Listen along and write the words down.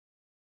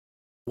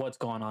What's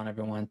going on,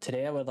 everyone?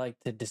 Today I would like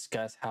to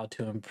discuss how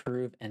to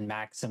improve and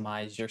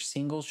maximize your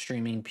single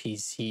streaming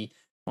PC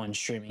when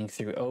streaming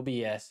through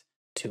OBS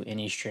to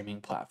any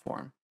streaming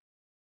platform.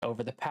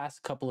 Over the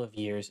past couple of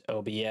years,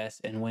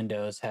 OBS and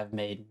Windows have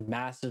made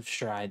massive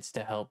strides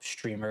to help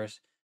streamers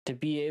to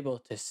be able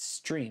to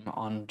stream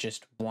on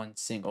just one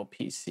single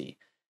PC.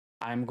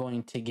 I'm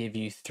going to give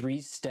you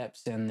 3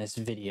 steps in this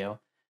video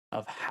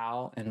of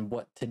how and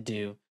what to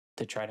do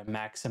to try to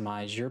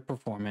maximize your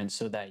performance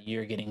so that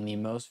you're getting the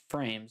most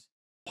frames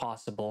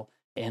possible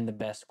and the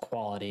best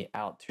quality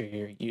out to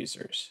your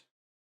users.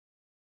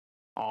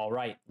 All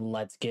right,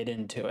 let's get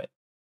into it.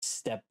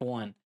 Step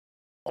 1,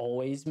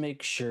 always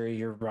make sure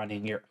you're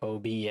running your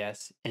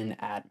OBS in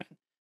admin.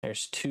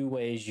 There's 2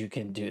 ways you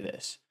can do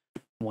this.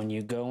 When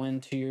you go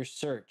into your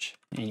search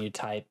and you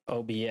type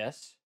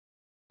OBS,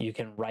 you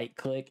can right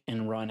click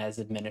and run as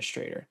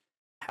administrator.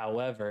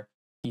 However,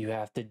 you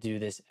have to do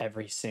this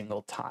every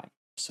single time.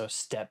 So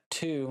step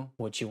 2,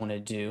 what you want to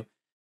do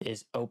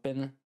is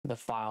open the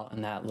file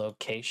in that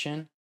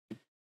location,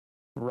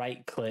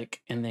 right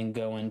click, and then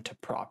go into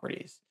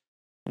properties.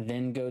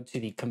 Then go to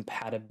the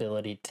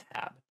compatibility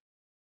tab.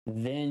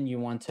 Then you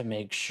want to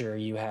make sure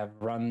you have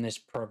run this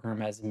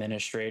program as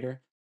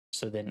administrator.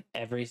 So then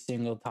every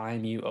single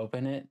time you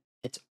open it,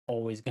 it's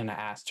always going to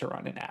ask to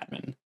run an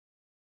admin.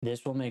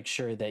 This will make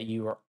sure that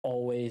you are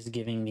always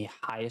giving the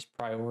highest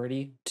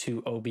priority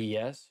to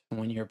OBS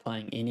when you're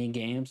playing any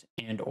games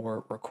and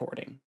or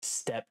recording.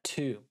 Step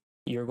 2,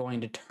 you're going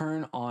to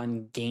turn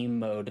on game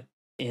mode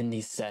in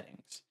these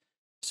settings.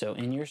 So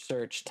in your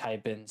search,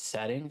 type in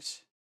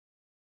settings,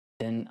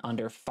 then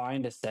under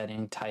find a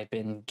setting, type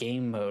in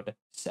game mode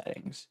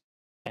settings,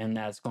 and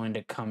that's going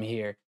to come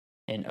here.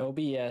 In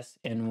OBS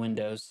and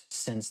Windows,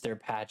 since their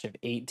patch of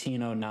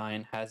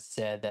 1809 has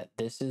said that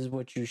this is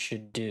what you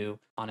should do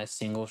on a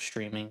single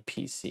streaming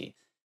PC.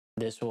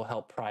 This will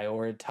help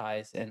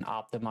prioritize and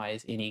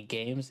optimize any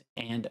games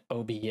and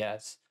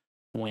OBS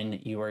when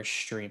you are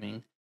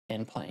streaming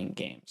and playing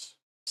games.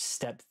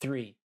 Step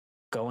 3,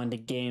 go into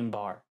game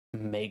bar,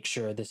 make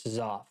sure this is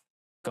off.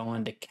 Go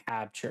into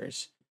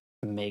captures,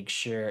 make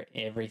sure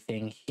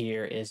everything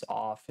here is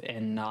off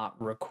and not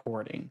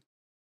recording.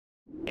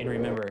 And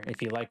remember,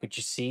 if you like what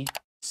you see,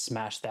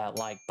 smash that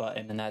like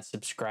button and that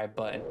subscribe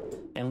button,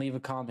 and leave a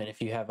comment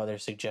if you have other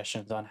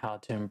suggestions on how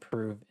to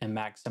improve and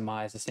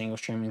maximize a single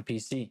streaming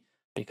PC,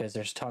 because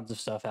there's tons of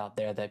stuff out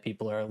there that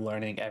people are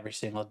learning every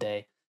single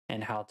day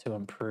and how to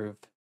improve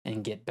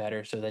and get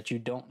better so that you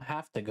don't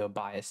have to go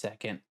buy a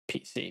second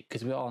PC,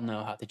 because we all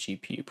know how the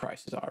GPU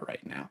prices are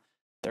right now.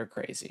 They're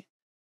crazy.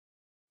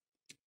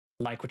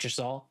 Like what you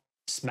saw?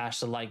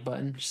 Smash the like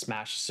button,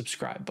 smash the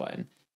subscribe button.